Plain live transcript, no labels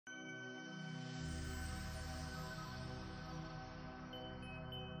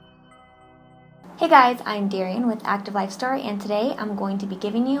Hey guys, I'm Darian with ActiveLifeStore, and today I'm going to be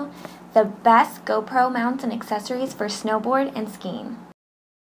giving you the best GoPro mounts and accessories for snowboard and skiing.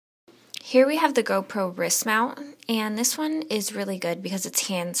 Here we have the GoPro wrist mount, and this one is really good because it's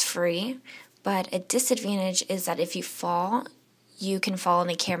hands-free, but a disadvantage is that if you fall, you can fall on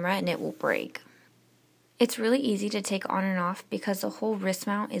the camera and it will break. It's really easy to take on and off because the whole wrist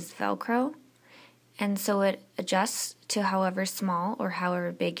mount is Velcro, and so it adjusts to however small or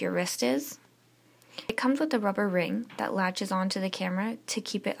however big your wrist is. It comes with a rubber ring that latches onto the camera to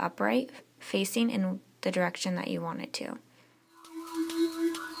keep it upright, facing in the direction that you want it to.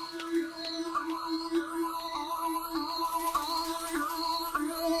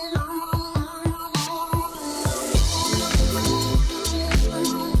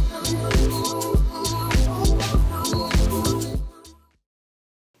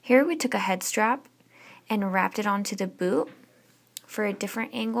 Here we took a head strap and wrapped it onto the boot for a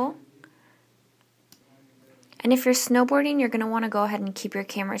different angle. And if you're snowboarding, you're going to want to go ahead and keep your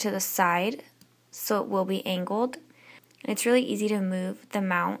camera to the side so it will be angled. And it's really easy to move the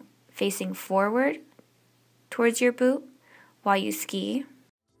mount facing forward towards your boot while you ski.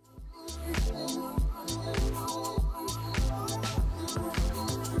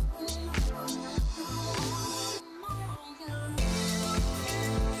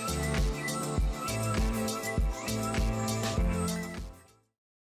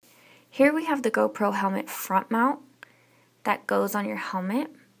 Here we have the GoPro helmet front mount that goes on your helmet,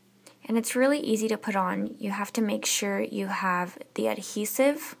 and it's really easy to put on. You have to make sure you have the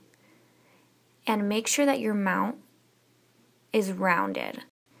adhesive and make sure that your mount is rounded.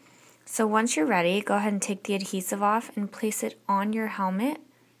 So once you're ready, go ahead and take the adhesive off and place it on your helmet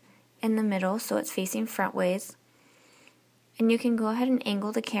in the middle so it's facing front ways. And you can go ahead and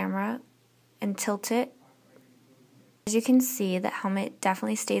angle the camera and tilt it. As you can see, the helmet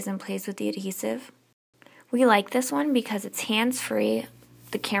definitely stays in place with the adhesive. We like this one because it's hands-free,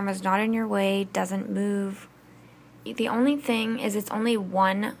 the camera's not in your way, doesn't move. The only thing is it's only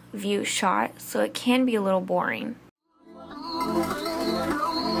one view shot, so it can be a little boring.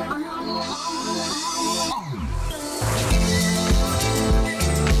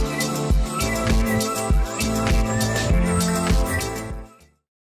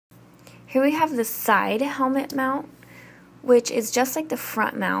 Here we have the side helmet mount, which is just like the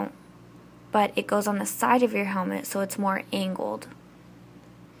front mount, but it goes on the side of your helmet so it's more angled.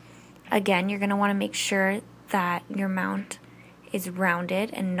 Again, you're going to want to make sure that your mount is rounded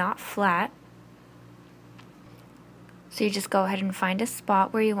and not flat. So you just go ahead and find a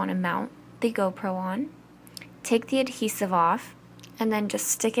spot where you want to mount the GoPro on, take the adhesive off, and then just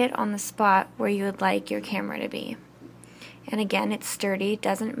stick it on the spot where you would like your camera to be. And again, it's sturdy,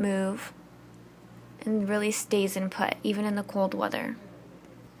 doesn't move, and really stays in put, even in the cold weather.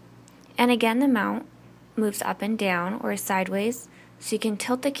 And again, the mount moves up and down or sideways, so you can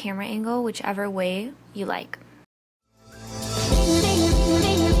tilt the camera angle whichever way you like.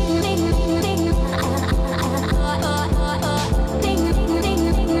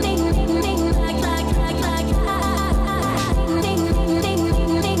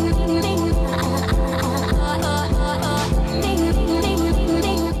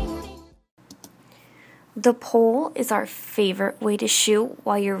 The pole is our favorite way to shoot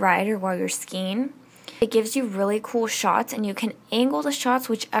while you ride or while you're skiing. It gives you really cool shots, and you can angle the shots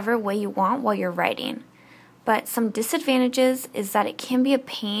whichever way you want while you're riding. But some disadvantages is that it can be a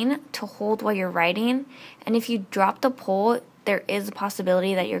pain to hold while you're riding, and if you drop the pole, there is a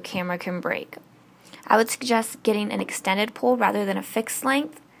possibility that your camera can break. I would suggest getting an extended pole rather than a fixed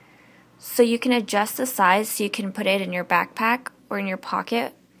length, so you can adjust the size so you can put it in your backpack or in your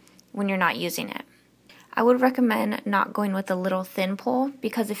pocket when you're not using it. I would recommend not going with a little thin pole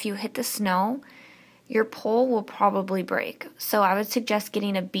because if you hit the snow, your pole will probably break. So I would suggest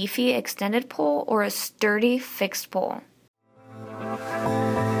getting a beefy extended pole or a sturdy fixed pole.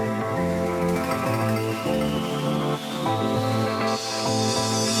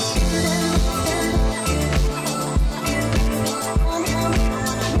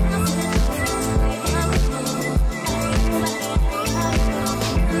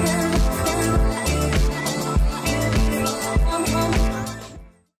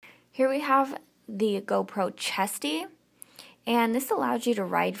 Here we have the GoPro Chesty, and this allows you to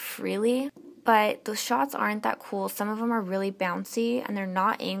ride freely, but the shots aren't that cool. Some of them are really bouncy and they're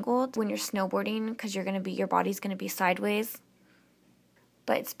not angled when you're snowboarding because your body's going to be sideways.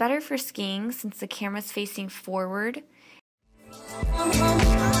 But it's better for skiing since the camera's facing forward.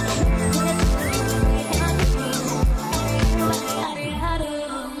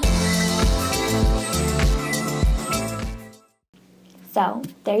 So,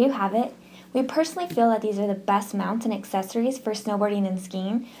 there you have it. We personally feel that these are the best mounts and accessories for snowboarding and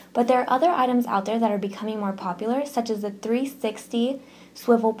skiing, but there are other items out there that are becoming more popular, such as the 360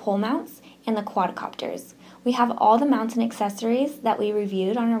 swivel pole mounts and the quadcopters. We have all the mounts and accessories that we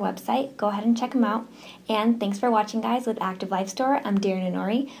reviewed on our website. Go ahead and check them out. And thanks for watching, guys, with ActiveLifeStore. I'm Darren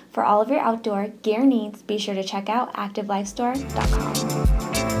Inori. For all of your outdoor gear needs, be sure to check out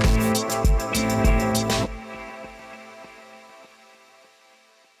ActiveLifeStore.com.